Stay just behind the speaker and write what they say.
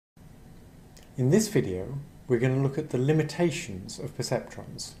In this video, we're going to look at the limitations of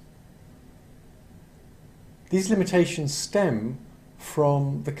perceptrons. These limitations stem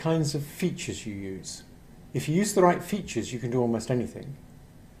from the kinds of features you use. If you use the right features, you can do almost anything.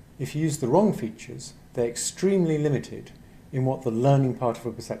 If you use the wrong features, they're extremely limited in what the learning part of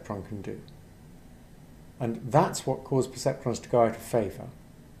a perceptron can do. And that's what caused perceptrons to go out of favour.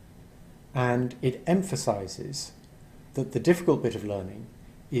 And it emphasises that the difficult bit of learning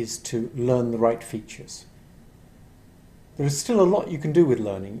is to learn the right features. There is still a lot you can do with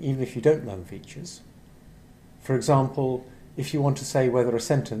learning, even if you don't learn features. For example, if you want to say whether a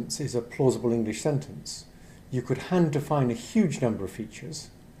sentence is a plausible English sentence, you could hand define a huge number of features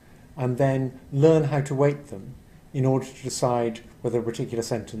and then learn how to weight them in order to decide whether a particular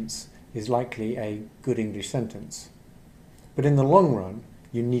sentence is likely a good English sentence. But in the long run,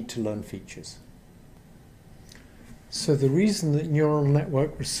 you need to learn features. So the reason that neural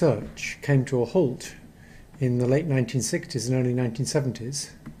network research came to a halt in the late 1960s and early 1970s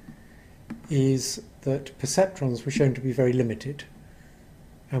is that perceptrons were shown to be very limited,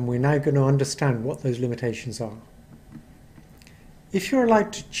 and we're now going to understand what those limitations are. If you're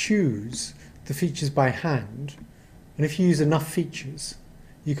allowed to choose the features by hand, and if you use enough features,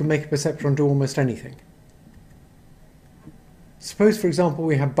 you can make a perceptron do almost anything. Suppose, for example,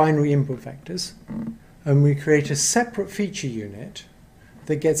 we have binary input vectors, and we create a separate feature unit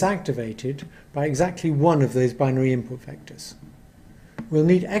that gets activated by exactly one of those binary input vectors. We'll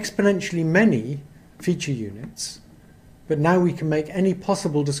need exponentially many feature units, but now we can make any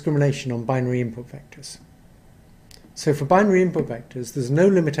possible discrimination on binary input vectors. So for binary input vectors, there's no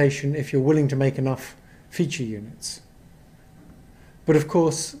limitation if you're willing to make enough feature units. But of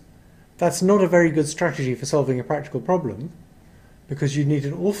course, that's not a very good strategy for solving a practical problem, because you need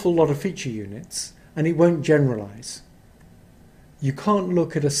an awful lot of feature units, and it won't generalize. You can't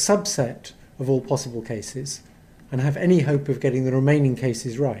look at a subset of all possible cases and have any hope of getting the remaining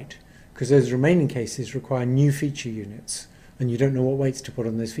cases right, because those remaining cases require new feature units, and you don't know what weights to put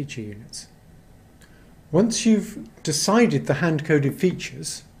on those feature units. Once you've decided the hand-coded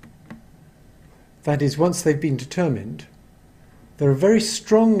features, that is, once they've been determined, there are very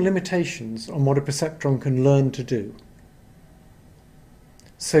strong limitations on what a perceptron can learn to do.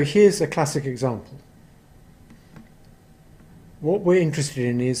 So here's a classic example. What we're interested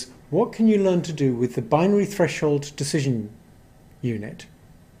in is, what can you learn to do with the binary threshold decision unit,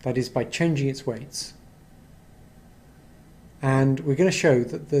 that is, by changing its weights? And we're going to show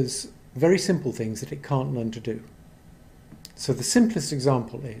that there's very simple things that it can't learn to do. So the simplest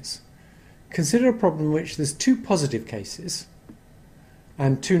example is, consider a problem in which there's two positive cases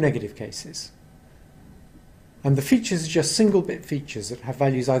and two negative cases. And the features are just single-bit features that have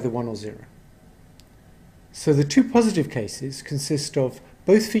values either 1 or 0. So the two positive cases consist of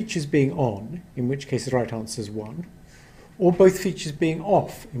both features being on, in which case the right answer is 1, or both features being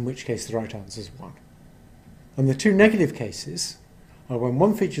off, in which case the right answer is 1. And the two negative cases are when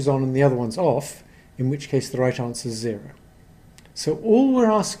one feature is on and the other one's off, in which case the right answer is 0. So all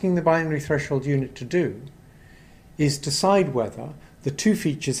we're asking the binary threshold unit to do is decide whether the two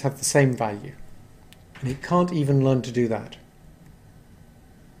features have the same value. And it can't even learn to do that.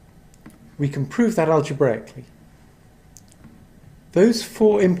 We can prove that algebraically. Those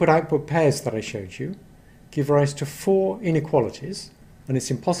four input-output pairs that I showed you give rise to four inequalities, and it's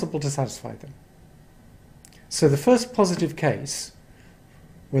impossible to satisfy them. So the first positive case,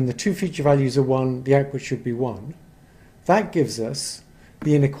 when the two feature values are 1, the output should be 1, that gives us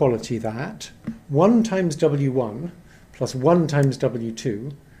the inequality that 1 times W1 plus 1 times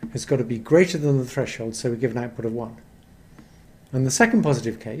W2 has got to be greater than the threshold, so we give an output of 1. And the second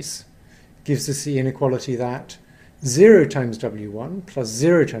positive case gives us the inequality that 0 times W1 plus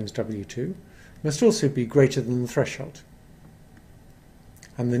 0 times W2 must also be greater than the threshold.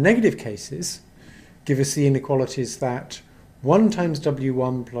 And the negative cases give us the inequalities that 1 times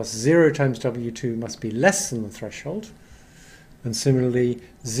W1 plus 0 times W2 must be less than the threshold, and similarly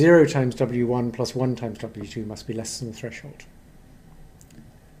 0 times W1 plus 1 times W2 must be less than the threshold.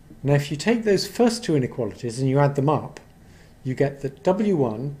 Now if you take those first two inequalities and you add them up, you get that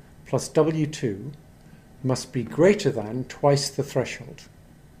W1 plus W2 must be greater than twice the threshold.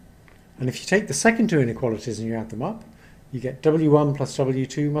 And if you take the second two inequalities and you add them up, you get W1 plus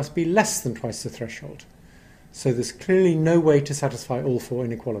W2 must be less than twice the threshold. So there's clearly no way to satisfy all four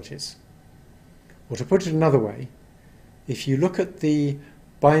inequalities. Or to put it another way, if you look at the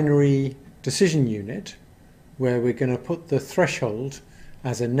binary decision unit, where we're going to put the threshold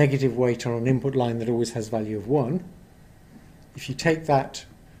as a negative weight on an input line that always has value of 1, if you take that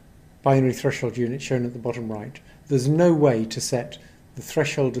binary threshold unit shown at the bottom right, there's no way to set the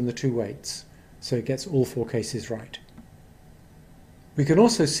threshold and the two weights so it gets all 4 cases right. We can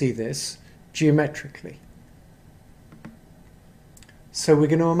also see this geometrically. So we're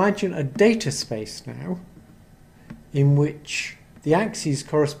going to imagine a data space now in which the axes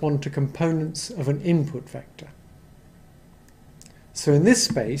correspond to components of an input vector. So in this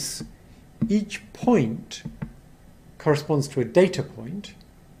space, each point corresponds to a data point,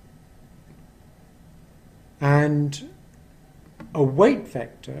 and a weight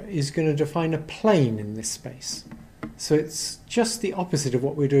vector is going to define a plane in this space. So it's just the opposite of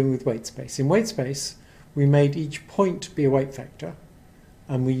what we're doing with weight space. In weight space, we made each point be a weight vector,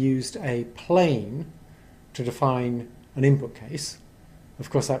 and we used a plane to define an input case. Of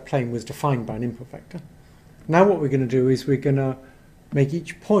course, that plane was defined by an input vector. Now what we're going to do is we're going to make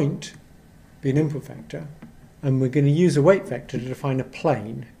each point be an input vector, and we're going to use a weight vector to define a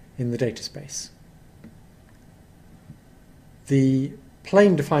plane in the data space. The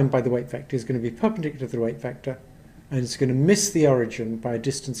plane defined by the weight vector is going to be perpendicular to the weight vector, and it's going to miss the origin by a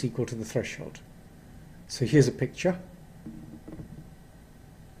distance equal to the threshold. So here's a picture.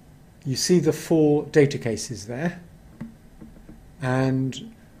 You see the 4 data cases there,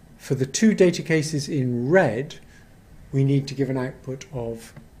 and for the 2 data cases in red, we need to give an output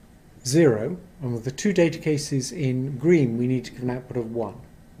of 0, and with the 2 data cases in green, we need to give an output of 1.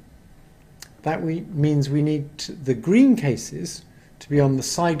 That means we need the green cases to be on the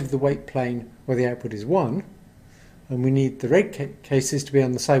side of the weight plane where the output is 1, and we need the red cases to be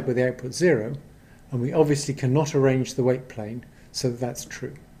on the side where the output is 0, and we obviously cannot arrange the weight plane so that that's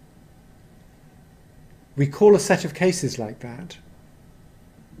true. We call a set of cases like that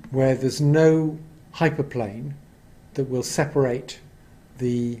where there's no hyperplane that will separate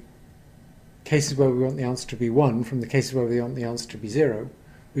the cases where we want the answer to be 1 from the cases where we want the answer to be 0.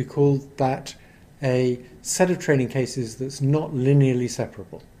 We call that a set of training cases that's not linearly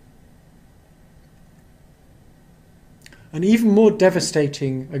separable. An even more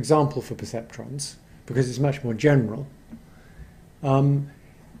devastating example for perceptrons, because it's much more general,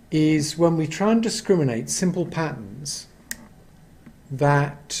 is when we try and discriminate simple patterns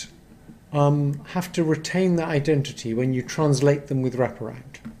that have to retain their identity when you translate them with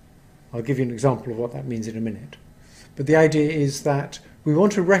wraparound. I'll give you an example of what that means in a minute. But the idea is that we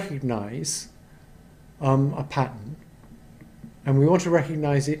want to recognize a pattern, and we want to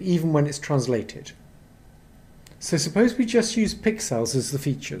recognize it even when it's translated. So suppose we just use pixels as the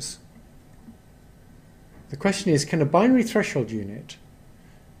features. The question is, can a binary threshold unit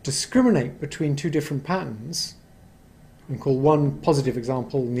discriminate between 2 different patterns and call one positive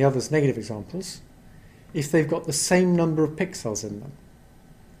example and the others negative examples if they've got the same number of pixels in them?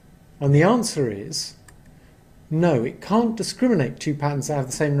 And the answer is no, it can't discriminate 2 patterns that have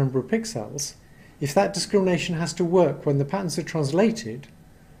the same number of pixels if that discrimination has to work when the patterns are translated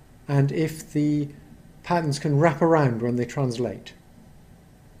and if the patterns can wrap around when they translate.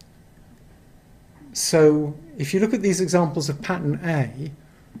 So if you look at these examples of pattern A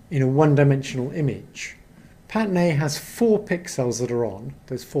in a one-dimensional image, pattern A has 4 pixels that are on,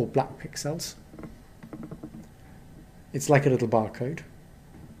 those 4 black pixels. It's like a little barcode.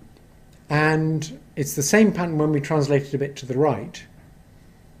 And it's the same pattern when we translate it a bit to the right.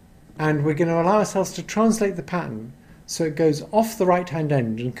 And we're going to allow ourselves to translate the pattern so it goes off the right-hand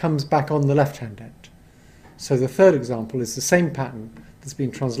end and comes back on the left-hand end. So the third example is the same pattern that's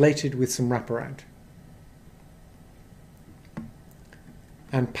been translated with some wraparound.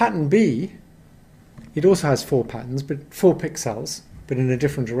 And pattern B, it also has 4 patterns, but 4 pixels, but in a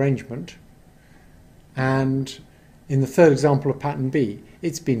different arrangement. And in the third example of pattern B,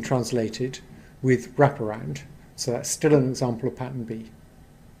 it's been translated with wraparound. So that's still an example of pattern B.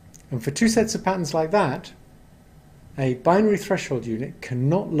 And for 2 sets of patterns like that, a binary threshold unit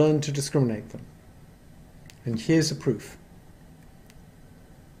cannot learn to discriminate them. And here's the proof.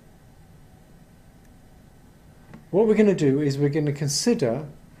 What we're going to do is we're going to consider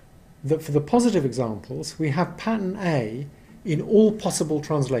that for the positive examples, we have pattern A in all possible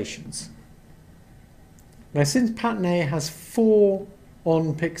translations. Now, since pattern A has 4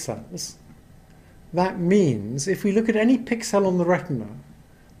 on pixels, that means if we look at any pixel on the retina,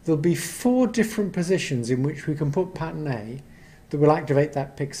 there'll be 4 different positions in which we can put pattern A that will activate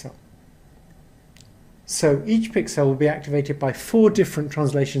that pixel. So each pixel will be activated by 4 different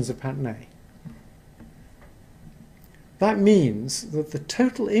translations of pattern A. That means that the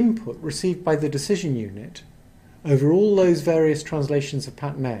total input received by the decision unit over all those various translations of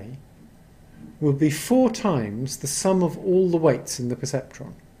pattern A will be 4 times the sum of all the weights in the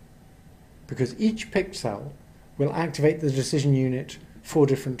perceptron, because each pixel will activate the decision unit 4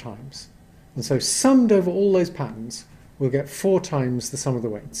 different times. And so summed over all those patterns, we'll get 4 times the sum of the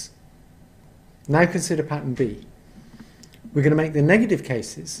weights. Now consider pattern B. We're going to make the negative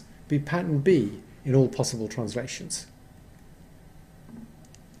cases be pattern B in all possible translations.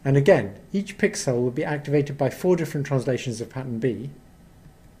 And again, each pixel will be activated by 4 different translations of pattern B.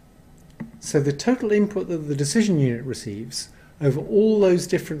 So the total input that the decision unit receives over all those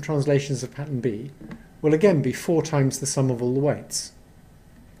different translations of pattern B will again be 4 times the sum of all the weights.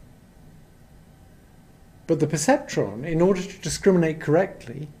 But the perceptron, in order to discriminate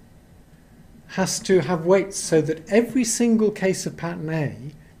correctly, has to have weights so that every single case of pattern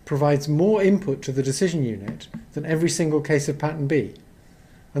A provides more input to the decision unit than every single case of pattern B.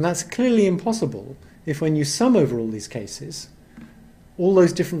 And that's clearly impossible if, when you sum over all these cases, all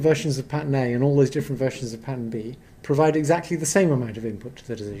those different versions of pattern A and all those different versions of pattern B provide exactly the same amount of input to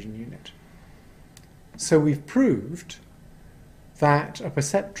the decision unit. So we've proved that a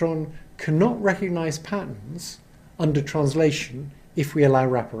perceptron cannot recognize patterns under translation if we allow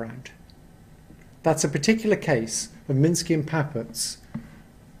wraparound. That's a particular case of Minsky and Pappert's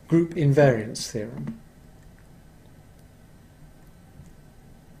group invariance theorem.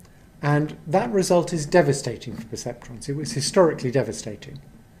 And that result is devastating for perceptrons. It was historically devastating.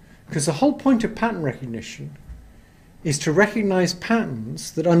 Because the whole point of pattern recognition is to recognize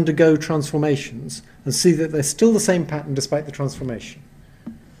patterns that undergo transformations and see that they're still the same pattern despite the transformation.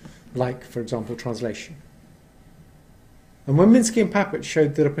 Like, for example, translation. And when Minsky and Papert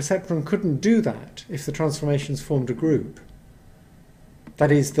showed that a perceptron couldn't do that if the transformations formed a group,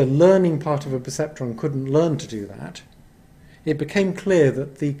 that is, the learning part of a perceptron couldn't learn to do that, it became clear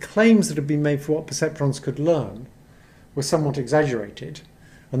that the claims that had been made for what perceptrons could learn were somewhat exaggerated,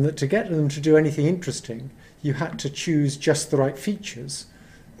 and that to get them to do anything interesting, you had to choose just the right features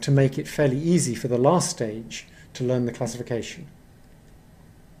to make it fairly easy for the last stage to learn the classification.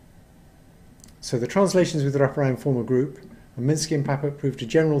 So the translations with wraparound form a group, and Minsky and Papert proved a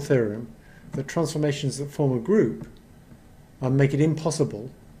general theorem that transformations that form a group make it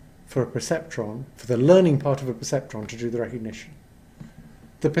impossible for a perceptron, for the learning part of a perceptron, to do the recognition.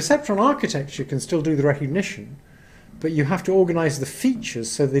 The perceptron architecture can still do the recognition, but you have to organize the features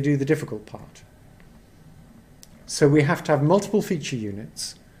so they do the difficult part. So we have to have multiple feature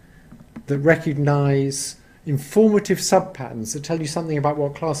units that recognize informative subpatterns that tell you something about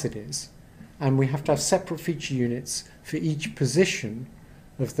what class it is, and we have to have separate feature units for each position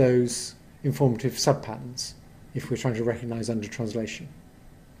of those informative subpatterns if we're trying to recognize under translation.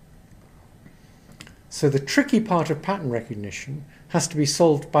 So the tricky part of pattern recognition has to be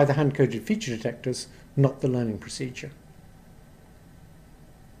solved by the hand-coded feature detectors, not the learning procedure.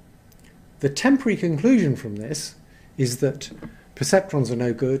 The temporary conclusion from this is that perceptrons are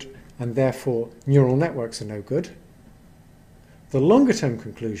no good and therefore neural networks are no good. The longer-term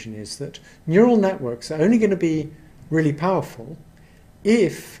conclusion is that neural networks are only going to be really powerful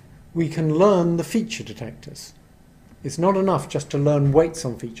if we can learn the feature detectors. It's not enough just to learn weights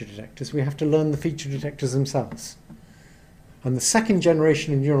on feature detectors. We have to learn the feature detectors themselves. And the second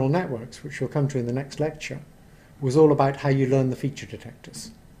generation of neural networks, which we'll come to in the next lecture, was all about how you learn the feature detectors.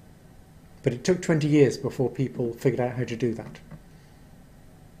 But it took 20 years before people figured out how to do that.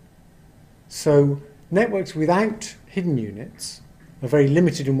 So networks without hidden units are very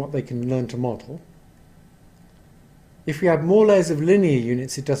limited in what they can learn to model. If we have more layers of linear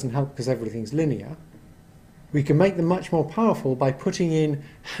units, it doesn't help because everything's linear. We can make them much more powerful by putting in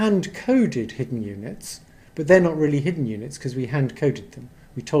hand-coded hidden units, but they're not really hidden units because we hand-coded them.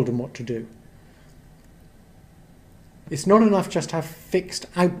 We told them what to do. It's not enough just to have fixed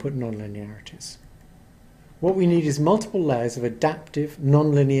output nonlinearities. What we need is multiple layers of adaptive,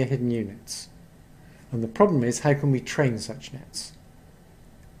 nonlinear hidden units. And the problem is, how can we train such nets?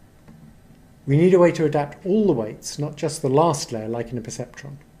 We need a way to adapt all the weights, not just the last layer like in a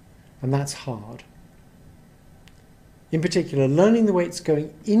perceptron. And that's hard. In particular, learning the weights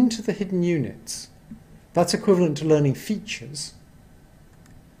going into the hidden units, that's equivalent to learning features.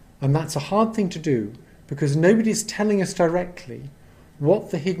 And that's a hard thing to do because nobody's telling us directly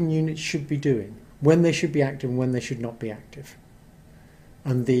what the hidden units should be doing, when they should be active and when they should not be active.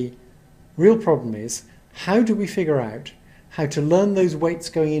 And the real problem is, how do we figure out how to learn those weights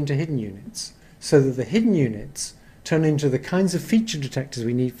going into hidden units so that the hidden units turn into the kinds of feature detectors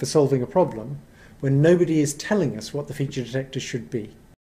we need for solving a problem when nobody is telling us what the feature detectors should be?